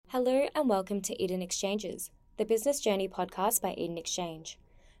Hello and welcome to Eden Exchanges, the business journey podcast by Eden Exchange.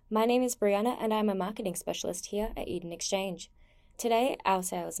 My name is Brianna and I'm a marketing specialist here at Eden Exchange. Today, our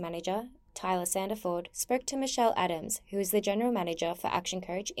sales manager, Tyler Sanderford, spoke to Michelle Adams, who is the general manager for Action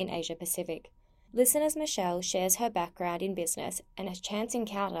Coach in Asia Pacific. Listen as Michelle shares her background in business and a chance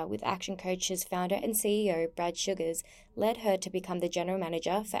encounter with Action Coach's founder and CEO, Brad Sugars, led her to become the general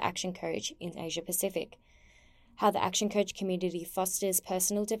manager for Action Coach in Asia Pacific. How the Action Coach community fosters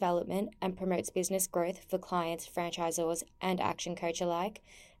personal development and promotes business growth for clients, franchisors, and Action Coach alike,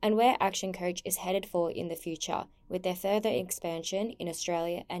 and where Action Coach is headed for in the future with their further expansion in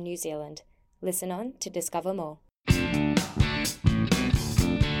Australia and New Zealand. Listen on to discover more.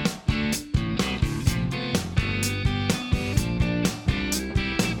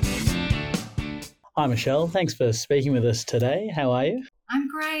 Hi, Michelle. Thanks for speaking with us today. How are you? I'm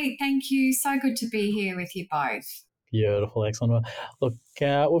great. Thank you. So good to be here with you both. Beautiful. Excellent. Well, look,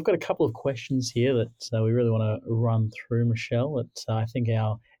 we've got a couple of questions here that we really want to run through, Michelle, that I think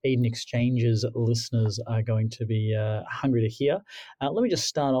our Eden Exchanges listeners are going to be hungry to hear. Let me just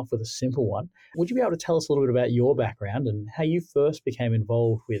start off with a simple one. Would you be able to tell us a little bit about your background and how you first became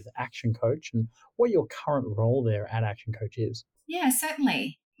involved with Action Coach and what your current role there at Action Coach is? Yeah,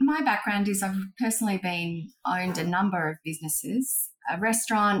 certainly. My background is I've personally owned a number of businesses, a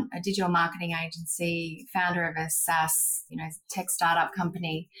restaurant, a digital marketing agency, founder of a SaaS, tech startup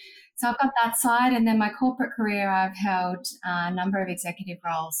company. So I've got that side. And then my corporate career, I've held a number of executive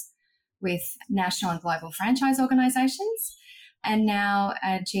roles with national and global franchise organizations, and now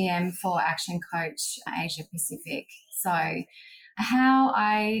a GM for Action Coach Asia Pacific. So how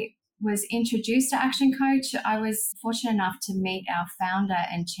I was introduced to Action Coach, I was fortunate enough to meet our founder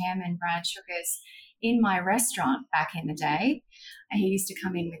and chairman, Brad Sugars, in my restaurant back in the day. He used to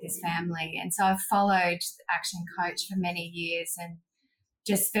come in with his family. And so I've followed Action Coach for many years and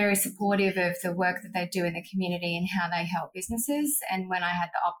just very supportive of the work that they do in the community and how they help businesses. And when I had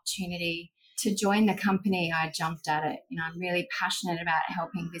the opportunity to join the company, I jumped at it. I'm really passionate about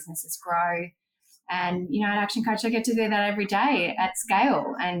helping businesses grow. And, at Action Coach, I get to do that every day at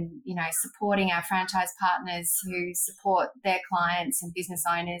scale and, supporting our franchise partners who support their clients and business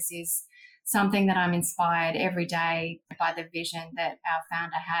owners is something that I'm inspired every day by the vision that our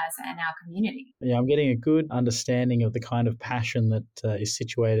founder has and our community. Yeah, I'm getting a good understanding of the kind of passion that is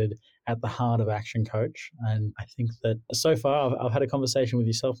situated at the heart of Action Coach. And I think that so far I've had a conversation with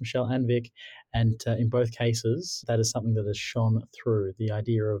yourself, Michelle, and Vic, and in both cases, that is something that has shone through, the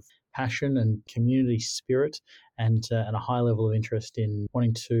idea of passion and community spirit and a high level of interest in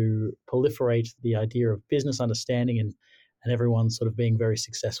wanting to proliferate the idea of business understanding and everyone sort of being very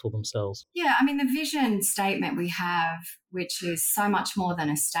successful themselves. Yeah, the vision statement we have, which is so much more than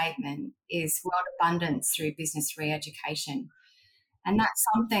a statement, is world abundance through business re-education. And that's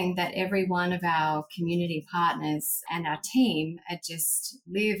something that every one of our community partners and our team just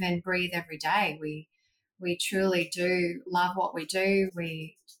live and breathe every day. We truly do love what we do.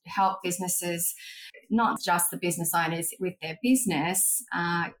 We help businesses, not just the business owners with their business.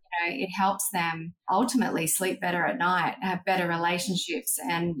 It helps them ultimately sleep better at night, have better relationships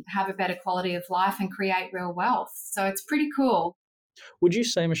and have a better quality of life and create real wealth. So it's pretty cool. Would you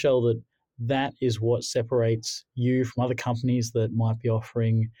say, Michelle, that is what separates you from other companies that might be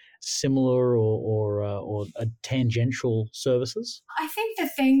offering similar or tangential services? I think the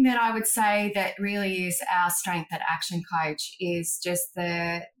thing that I would say that really is our strength at Action Coach is just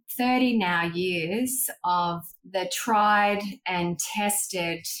the 30 now years of the tried and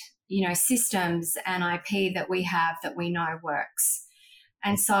tested, systems and IP that we have that we know works.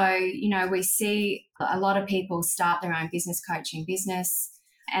 And so, we see a lot of people start their own business coaching business.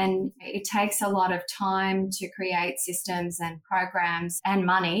 And it takes a lot of time to create systems and programs and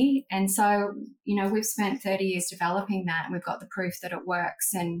money. And so, we've spent 30 years developing that and we've got the proof that it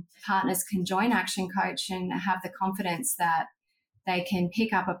works, and partners can join Action Coach and have the confidence that they can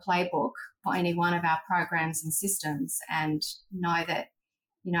pick up a playbook for any one of our programs and systems and know that,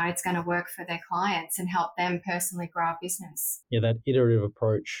 it's going to work for their clients and help them personally grow a business. Yeah, that iterative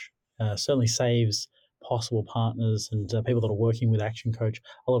approach certainly saves possible partners and people that are working with Action Coach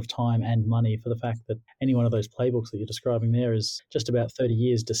a lot of time and money, for the fact that any one of those playbooks that you're describing there is just about 30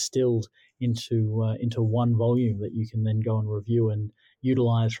 years distilled into one volume that you can then go and review and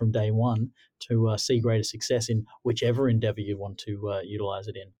utilize from day one to see greater success in whichever endeavor you want to utilize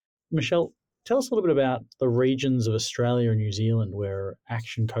it in. Michelle, tell us a little bit about the regions of Australia and New Zealand where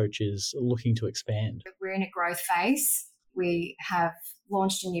Action Coach is looking to expand. We're in a growth phase. We have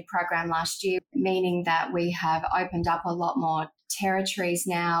launched a new program last year, meaning that we have opened up a lot more territories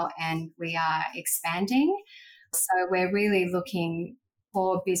now and we are expanding. So we're really looking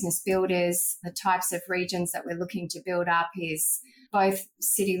for business builders. The types of regions that we're looking to build up is both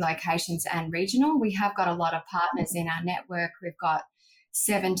city locations and regional. We have got a lot of partners in our network. We've got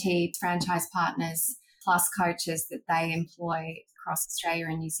 70 franchise partners plus coaches that they employ across Australia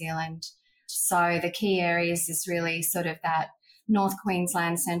and New Zealand. So the key areas is really sort of that North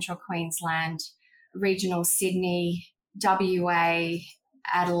Queensland, Central Queensland, regional Sydney, WA,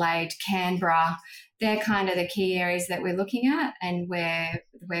 Adelaide, Canberra. They're kind of the key areas that we're looking at and where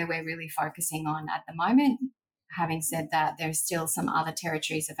we're really focusing on at the moment. Having said that, there's still some other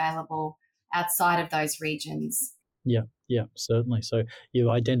territories available outside of those regions. Yeah, certainly. So you've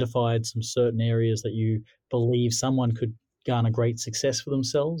identified some certain areas that you believe someone could garner great success for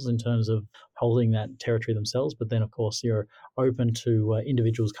themselves in terms of holding that territory themselves. But then, of course, you're open to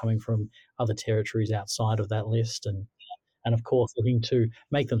individuals coming from other territories outside of that list and of course, looking to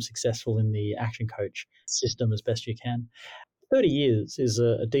make them successful in the Action Coach system as best you can. 30 years is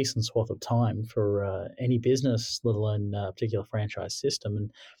a decent swath of time for any business, let alone a particular franchise system.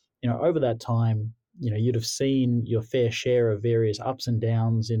 And, over that time, you'd have seen your fair share of various ups and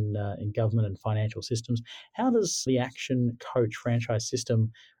downs in government and financial systems. How does the Action Coach franchise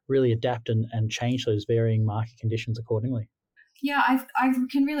system really adapt and change those varying market conditions accordingly? Yeah, I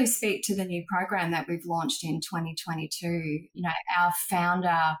can really speak to the new program that we've launched in 2022. Our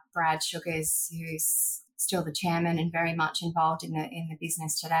founder, Brad Sugars, who's still the chairman and very much involved in the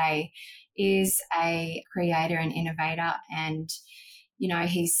business today, is a creator and innovator. And,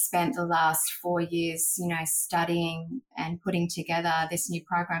 he's spent the last 4 years, studying and putting together this new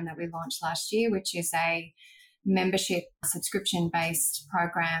program that we launched last year, which is a membership subscription-based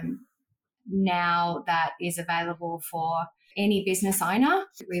program now that is available for any business owner.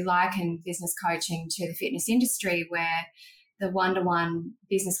 We liken business coaching to the fitness industry, where the one-to-one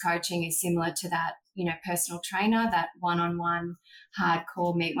business coaching is similar to that, personal trainer, that one-on-one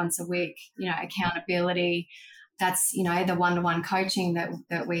hardcore meet once a week, accountability. That's, the one-to-one coaching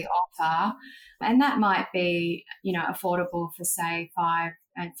that we offer. And that might be, affordable for say 5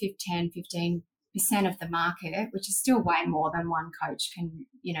 and 15% of the market, which is still way more than one coach can,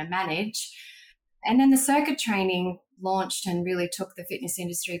 manage. And then the circuit training launched and really took the fitness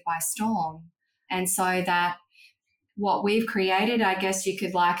industry by storm. And so that what we've created, I guess you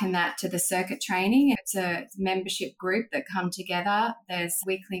could liken that to the circuit training. It's a membership group that come together. There's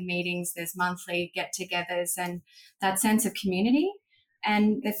weekly meetings, there's monthly get-togethers, and that sense of community.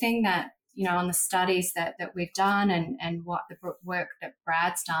 And the thing that, on the studies that we've done and what the work that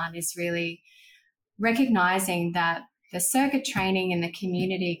Brad's done is really recognizing that the circuit training and the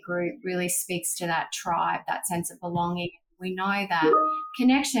community group really speaks to that tribe, that sense of belonging. We know that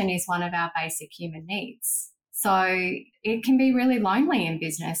connection is one of our basic human needs. So it can be really lonely in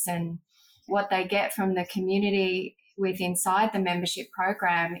business, and what they get from the community inside the membership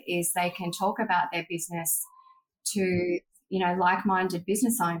program is they can talk about their business to, like-minded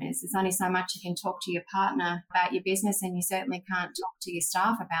business owners. There's only so much you can talk to your partner about your business, and you certainly can't talk to your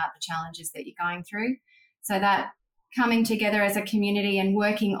staff about the challenges that you're going through. So that coming together as a community and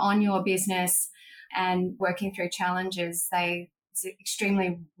working on your business and working through challenges, it's an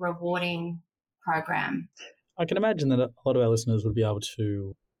extremely rewarding program. I can imagine that a lot of our listeners would be able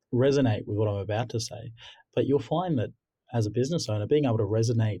to resonate with what I'm about to say, but you'll find that as a business owner, being able to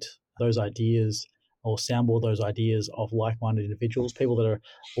resonate those ideas or soundboard those ideas of like-minded individuals, people that are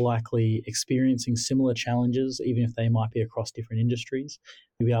likely experiencing similar challenges, even if they might be across different industries.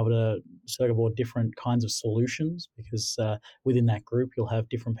 You'll be able to circuit different kinds of solutions because within that group, you'll have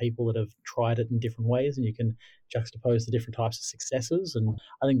different people that have tried it in different ways, and you can juxtapose the different types of successes. And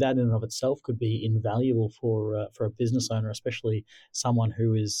I think that in and of itself could be invaluable for a business owner, especially someone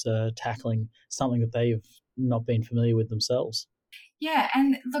who is tackling something that they've not been familiar with themselves. Yeah,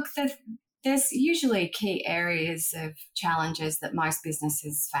 and look, there's usually key areas of challenges that most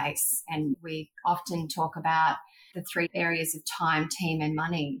businesses face, and we often talk about the 3 areas of time, team, and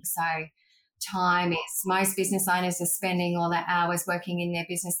money. So time is, most business owners are spending all their hours working in their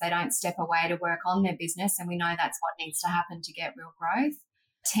business. They don't step away to work on their business, and we know that's what needs to happen to get real growth.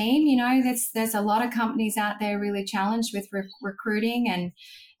 Team, there's a lot of companies out there really challenged with recruiting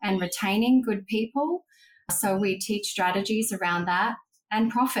and retaining good people. So we teach strategies around that. And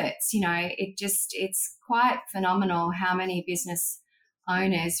profits, it's quite phenomenal how many business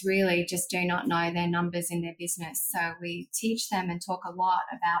owners really just do not know their numbers in their business. So we teach them and talk a lot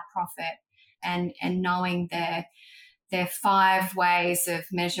about profit and knowing their 5 ways of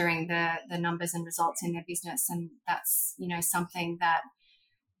measuring the numbers and results in their business. And that's, something that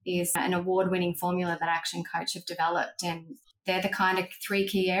is an award-winning formula that Action Coach have developed. And they're the kind of 3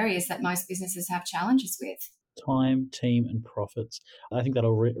 key areas that most businesses have challenges with. Time, team, and profits. I think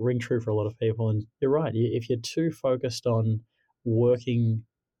that'll ring true for a lot of people. And you're right. If you're too focused on working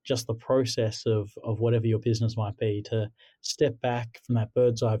just the process of whatever your business might be, to step back from that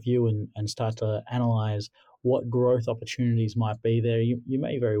bird's eye view and start to analyze what growth opportunities might be there, you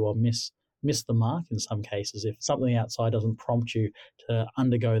may very well miss the mark in some cases if something outside doesn't prompt you to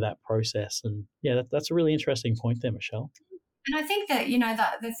undergo that process. And yeah, that's a really interesting point there, Michelle. And I think that,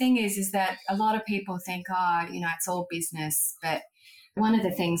 the thing is that a lot of people think, oh, it's all business. But one of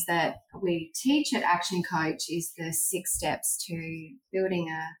the things that we teach at Action Coach is the 6 steps to building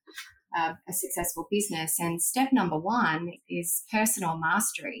a successful business. And step number 1 is personal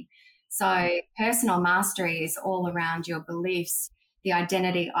mastery. So personal mastery is all around your beliefs, the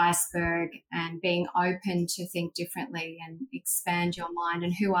identity iceberg, and being open to think differently and expand your mind.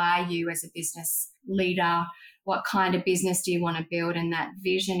 And who are you as a business leader? What kind of business do you want to build? And that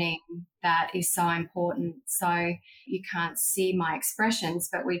visioning, that is so important. So you can't see my expressions,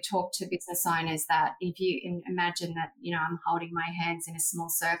 but we talk to business owners that if you imagine that, I'm holding my hands in a small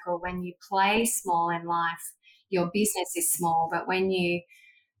circle. When you play small in life, your business is small. But when you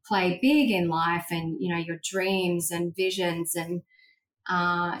play big in life and, your dreams and visions and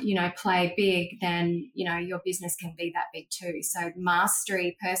play big, then, your business can be that big too. So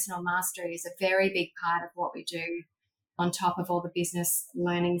mastery, personal mastery is a very big part of what we do on top of all the business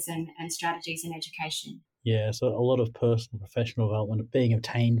learnings and strategies and education. Yeah, so a lot of personal professional development being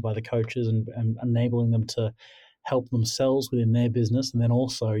obtained by the coaches and enabling them to help themselves within their business, and then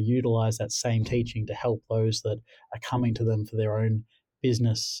also utilize that same teaching to help those that are coming to them for their own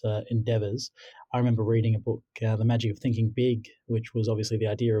business endeavors. I remember reading a book, The Magic of Thinking Big, which was obviously the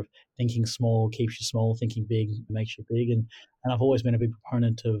idea of thinking small keeps you small, thinking big makes you big. And I've always been a big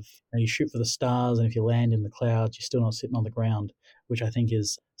proponent of you shoot for the stars, and if you land in the clouds, you're still not sitting on the ground, which I think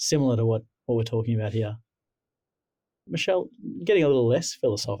is similar to what we're talking about here. Michelle, getting a little less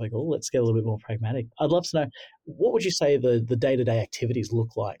philosophical, let's get a little bit more pragmatic. I'd love to know, what would you say the day-to-day activities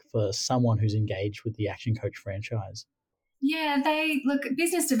look like for someone who's engaged with the Action Coach franchise? Yeah,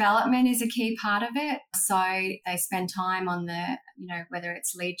 business development is a key part of it. So they spend time on whether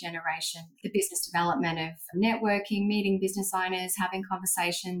it's lead generation, the business development of networking, meeting business owners, having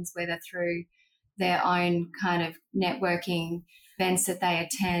conversations, whether through their own kind of networking events that they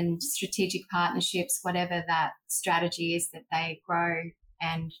attend, strategic partnerships, whatever that strategy is that they grow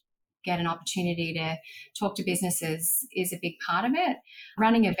and get an opportunity to talk to businesses is a big part of it.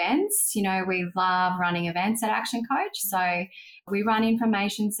 Running events, we love running events at Action Coach. So we run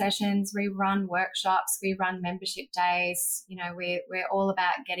information sessions, we run workshops, we run membership days. We're all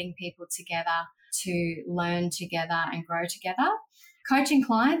about getting people together to learn together and grow together. Coaching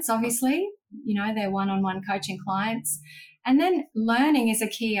clients, obviously, they're one-on-one coaching clients. And then learning is a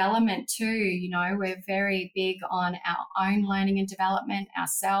key element too. We're very big on our own learning and development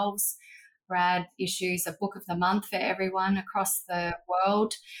ourselves. Brad issues a book of the month for everyone across the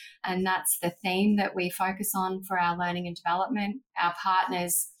world. And that's the theme that we focus on for our learning and development. Our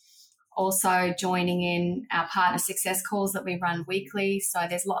partners also joining in our partner success calls that we run weekly. So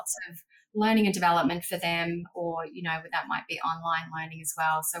there's lots of learning and development for them, or, that might be online learning as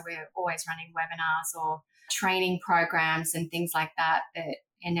well. So we're always running webinars or training programs and things like that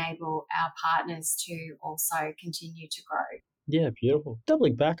enable our partners to also continue to grow. Yeah, beautiful.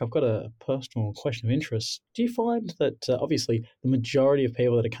 Doubling back, I've got a personal question of interest. Do you find that obviously the majority of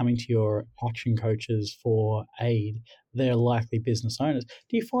people that are coming to your Action Coaches for aid, they're likely business owners?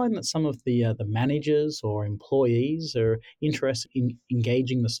 Do you find that some of the managers or employees are interested in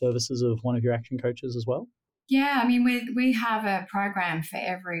engaging the services of one of your Action Coaches as well? Yeah, I mean, we have a program for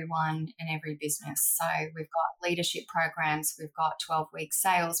everyone and every business. So we've got leadership programs, we've got 12-week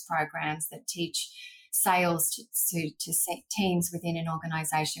sales programs that teach sales to teams within an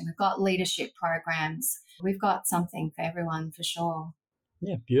organisation. We've got leadership programs. We've got something for everyone for sure.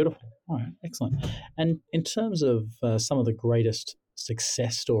 Yeah, beautiful. All right, excellent. And in terms of some of the greatest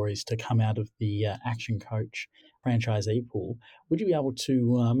success stories to come out of the Action Coach franchisee pool, would you be able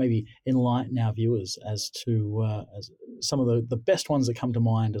to maybe enlighten our viewers as to as some of the best ones that come to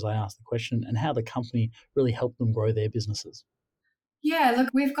mind as I ask the question, and how the company really helped them grow their businesses? Yeah, look,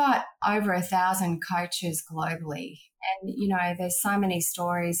 we've got over 1,000 coaches globally. And, there's so many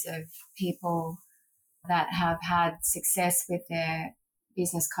stories of people that have had success with their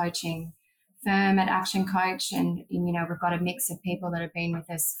business coaching firm at Action Coach. And we've got a mix of people that have been with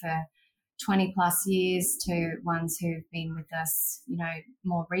us for 20 plus years to ones who've been with us,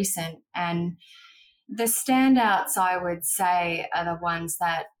 more recent. And the standouts, I would say, are the ones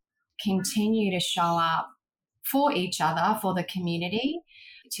that continue to show up for each other, for the community.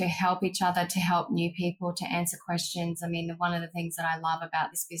 to help each other, to help new people, to answer questions. I mean, one of the things that I love about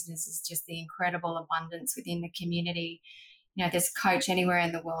this business is just the incredible abundance within the community. You know, there's a coach anywhere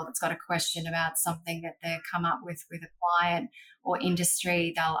in the world that's got a question about something that they've come up with a client or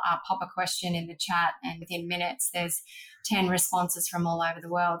industry. They'll pop a question in the chat, and within minutes there's 10 responses from all over the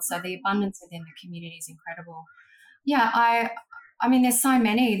world. So the abundance within the community is incredible. Yeah, I mean, there's so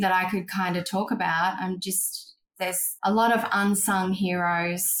many that I could kind of talk about. There's a lot of unsung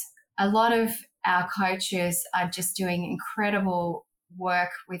heroes. A lot of our coaches are just doing incredible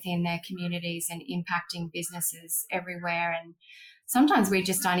work within their communities and impacting businesses everywhere. And sometimes we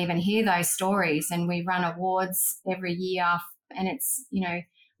just don't even hear those stories, and we run awards every year, and it's, you know,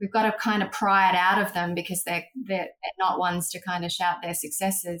 we've got to kind of pry it out of them because they're not ones to kind of shout their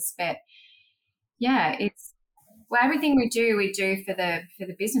successes. But yeah, everything we do for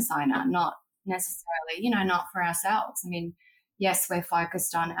the business owner, not necessarily, you know, not for ourselves. I mean, yes, we're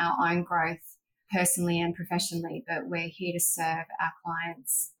focused on our own growth personally and professionally, but we're here to serve our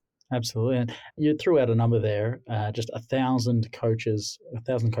clients. Absolutely. And you threw out a number there, just 1,000 coaches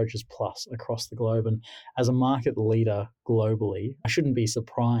plus across the globe. And as a market leader globally, I shouldn't be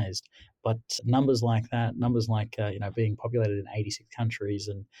surprised. But numbers like that, being populated in 86 countries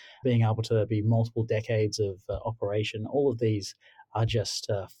and being able to be multiple decades of operation, all of these are just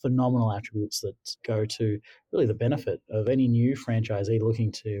phenomenal attributes that go to really the benefit of any new franchisee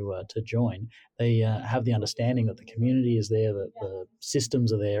looking to join. They have the understanding that the community is there, that the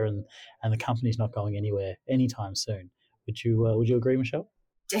systems are there, and the company's not going anywhere anytime soon. Would you agree, Michelle?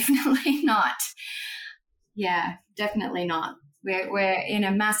 Definitely not. Yeah, definitely not. We're in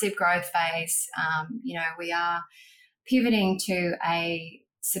a massive growth phase. We are pivoting to a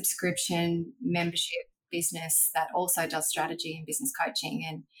subscription membership business that also does strategy and business coaching.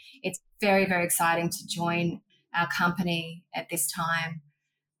 And it's very, very exciting to join our company at this time.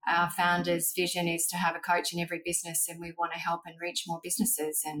 Our founder's vision is to have a coach in every business, and we want to help and reach more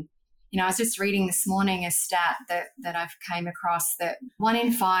businesses. And, you know, I was just reading this morning a stat that I've came across that 1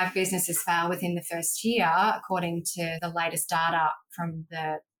 in 5 businesses fail within the first year, according to the latest data from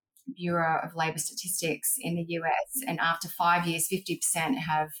the Bureau of Labor Statistics in the US. And after 5 years, 50%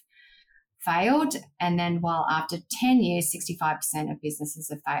 have failed. And then while after 10 years, 65% of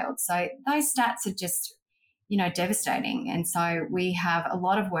businesses have failed. So those stats are just, you know, devastating. And so we have a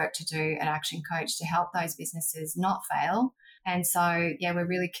lot of work to do at Action Coach to help those businesses not fail. And so, yeah, we're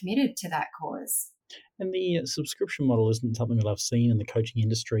really committed to that cause. And the subscription model isn't something that I've seen in the coaching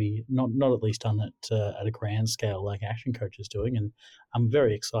industry, not at least done it at a grand scale like Action Coach is doing. And I'm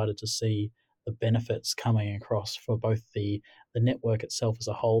very excited to see the benefits coming across for both the network itself as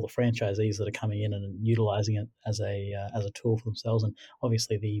a whole, the franchisees that are coming in and utilizing it as a tool for themselves, and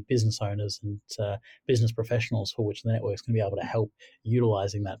obviously the business owners and business professionals for which the network is going to be able to help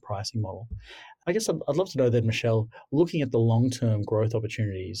utilizing that pricing model. I guess I'd love to know then, Michelle, looking at the long-term growth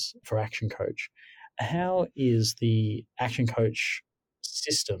opportunities for Action Coach, how is the Action Coach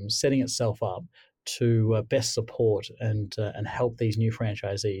system setting itself up to best support and help these new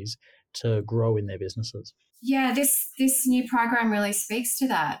franchisees to grow in their businesses? Yeah, this new program really speaks to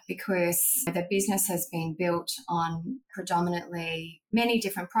that, because the business has been built on predominantly many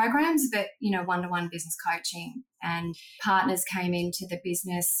different programs, but, you know, one-to-one business coaching. And partners came into the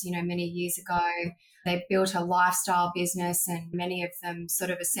business, you know, many years ago. They built a lifestyle business, and many of them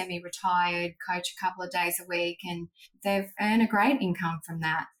sort of a semi-retired, coach a couple of days a week, and they've earned a great income from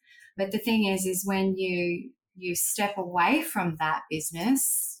that. But the thing is when you step away from that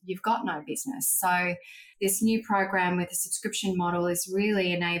business, you've got no business. So this new program with a subscription model is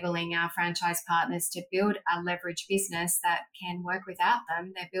really enabling our franchise partners to build a leverage business that can work without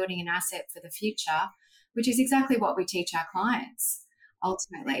them. They're building an asset for the future, which is exactly what we teach our clients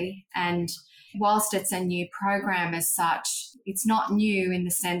ultimately. And whilst it's a new program as such, it's not new in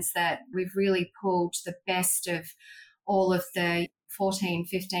the sense that we've really pulled the best of all of the 14,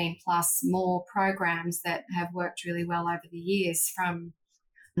 15 plus more programs that have worked really well over the years, from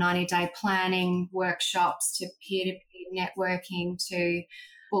 90-day planning workshops to peer-to-peer networking to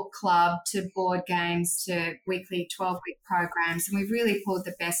book club to board games to weekly 12-week programs. And we've really pulled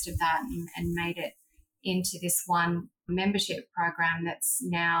the best of that and made it into this one membership program that's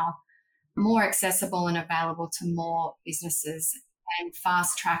now more accessible and available to more businesses and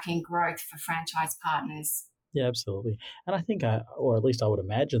fast-tracking growth for franchise partners. Yeah, absolutely. And I think, or at least I would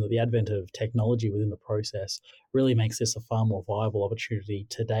imagine, that the advent of technology within the process really makes this a far more viable opportunity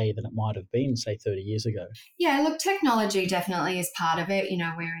today than it might have been, say, 30 years ago. Yeah, look, technology definitely is part of it. You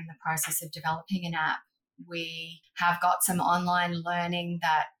know, we're in the process of developing an app. We have got some online learning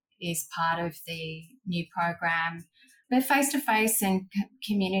that is part of the new program. But face-to-face and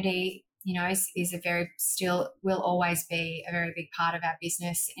community, is a still will always be a very big part of our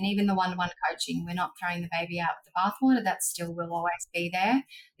business. And even the one-to-one coaching, we're not throwing the baby out with the bathwater. That still will always be there.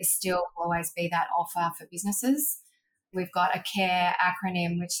 There still will always be that offer for businesses. We've got a CARE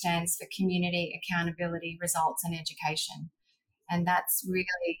acronym, which stands for Community, Accountability, Results and Education. And that's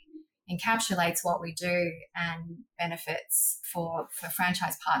really encapsulates what we do and benefits for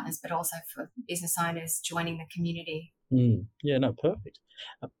franchise partners, but also for business owners joining the community. Yeah, no, perfect.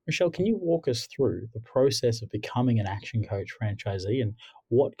 Michelle, can you walk us through the process of becoming an Action Coach franchisee and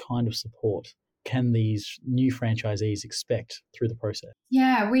what kind of support can these new franchisees expect through the process?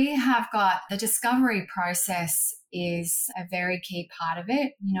 Yeah, we have got the discovery process is a very key part of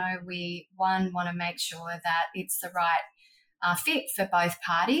it. We want to make sure that it's the right fit for both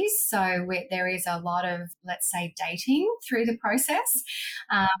parties. So there is a lot of, let's say, dating through the process.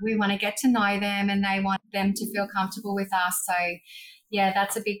 We want to get to know them and they want them to feel comfortable with us. So yeah,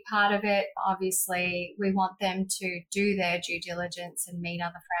 that's a big part of it. Obviously, we want them to do their due diligence and meet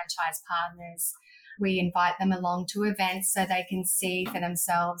other franchise partners. We invite them along to events so they can see for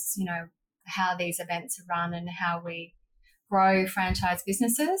themselves, how these events are run and how we grow franchise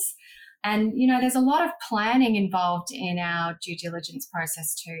businesses. And, there's a lot of planning involved in our due diligence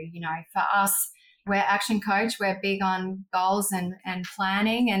process too. For us, we're Action Coach, we're big on goals and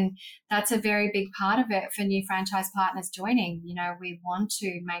planning, and that's a very big part of it for new franchise partners joining. We want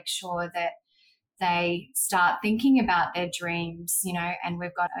to make sure that they start thinking about their dreams, and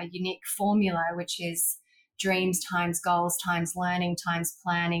we've got a unique formula, which is dreams times goals times learning times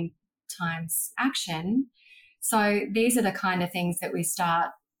planning times action. So these are the kind of things that we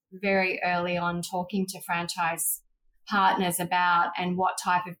start very early on talking to franchise partners about, and what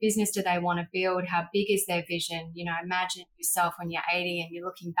type of business do they want to build? How big is their vision? Imagine yourself when you're 80 and you're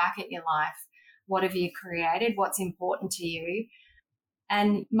looking back at your life. What have you created? What's important to you?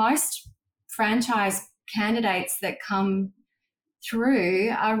 And most franchise candidates that come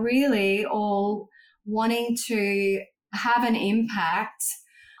through are really all wanting to have an impact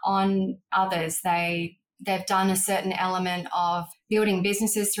on others. They've done a certain element of building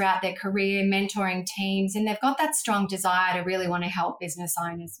businesses throughout their career, mentoring teams, and they've got that strong desire to really want to help business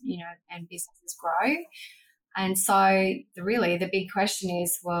owners, and businesses grow. And so the big question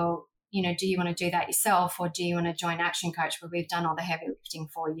is, well, do you want to do that yourself, or do you want to join Action Coach where we've done all the heavy lifting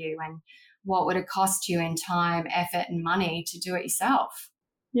for you? And what would it cost you in time, effort and money to do it yourself?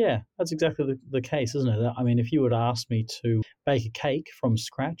 Yeah, that's exactly the case, isn't it? I mean, if you would ask me to bake a cake from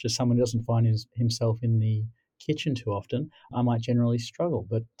scratch as someone who doesn't find himself in the kitchen too often, I might generally struggle.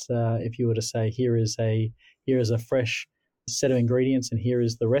 But if you were to say, here is a fresh set of ingredients and here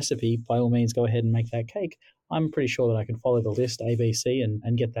is the recipe, by all means, go ahead and make that cake. I'm pretty sure that I can follow the list ABC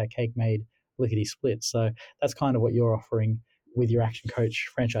and get that cake made lickety-split. So that's kind of what you're offering with your Action Coach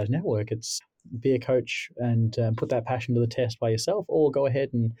franchise network. It's be a coach and put that passion to the test by yourself, or go ahead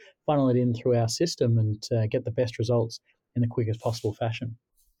and funnel it in through our system and get the best results in the quickest possible fashion.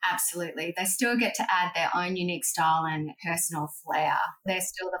 Absolutely. They still get to add their own unique style and personal flair. They're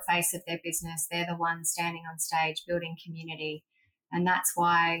still the face of their business. They're the ones standing on stage, building community. And that's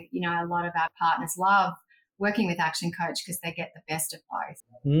why, a lot of our partners love working with Action Coach, because they get the best of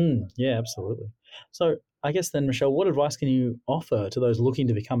both. Yeah, absolutely. So I guess then, Michelle, what advice can you offer to those looking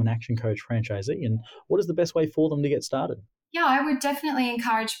to become an Action Coach franchisee, and what is the best way for them to get started? Yeah, I would definitely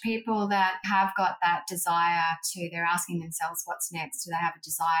encourage people that have got that desire they're asking themselves what's next. Do they have a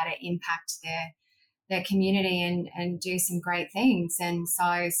desire to impact their community and do some great things? And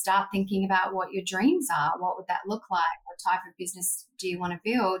so start thinking about what your dreams are. What would that look like? What type of business do you want to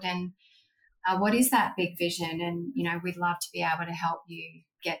build? And what is that big vision? And, we'd love to be able to help you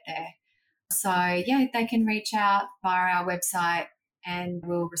get there. So, yeah, they can reach out via our website and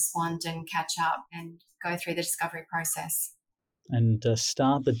we'll respond and catch up and go through the discovery process. And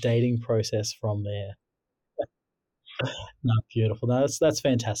start the dating process from there. No, beautiful. No, that's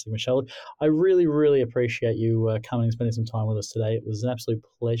fantastic, Michelle. I really, really appreciate you coming and spending some time with us today. It was an absolute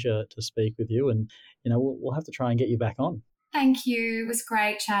pleasure to speak with you, and we'll have to try and get you back on. Thank you. It was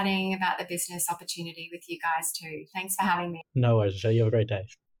great chatting about the business opportunity with you guys too. Thanks for having me. No worries, Michelle. You have a great day.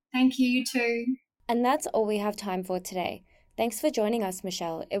 Thank you. You too. And that's all we have time for today. Thanks for joining us,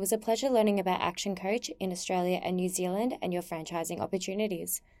 Michelle. It was a pleasure learning about Action Coach in Australia and New Zealand and your franchising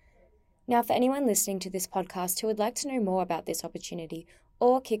opportunities. Now, for anyone listening to this podcast who would like to know more about this opportunity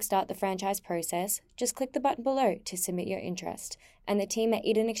or kickstart the franchise process, just click the button below to submit your interest, and the team at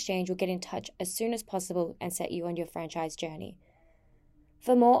Eden Exchange will get in touch as soon as possible and set you on your franchise journey.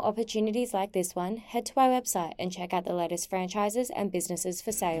 For more opportunities like this one, head to our website and check out the latest franchises and businesses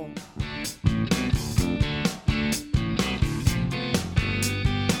for sale.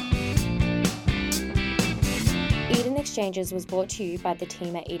 Exchanges was brought to you by the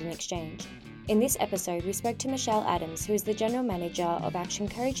team at Eden Exchange. In this episode, we spoke to Michelle Adams, who is the General Manager of Action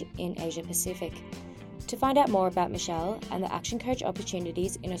Coach in Asia Pacific. To find out more about Michelle and the Action Coach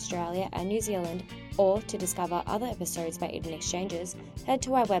opportunities in Australia and New Zealand, or to discover other episodes by Eden Exchanges, head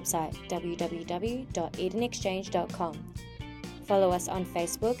to our website www.edenexchange.com. Follow us on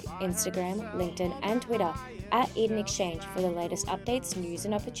Facebook, Instagram, LinkedIn and Twitter at Eden Exchange for the latest updates, news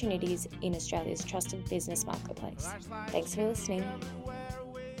and opportunities in Australia's trusted business marketplace. Thanks for listening.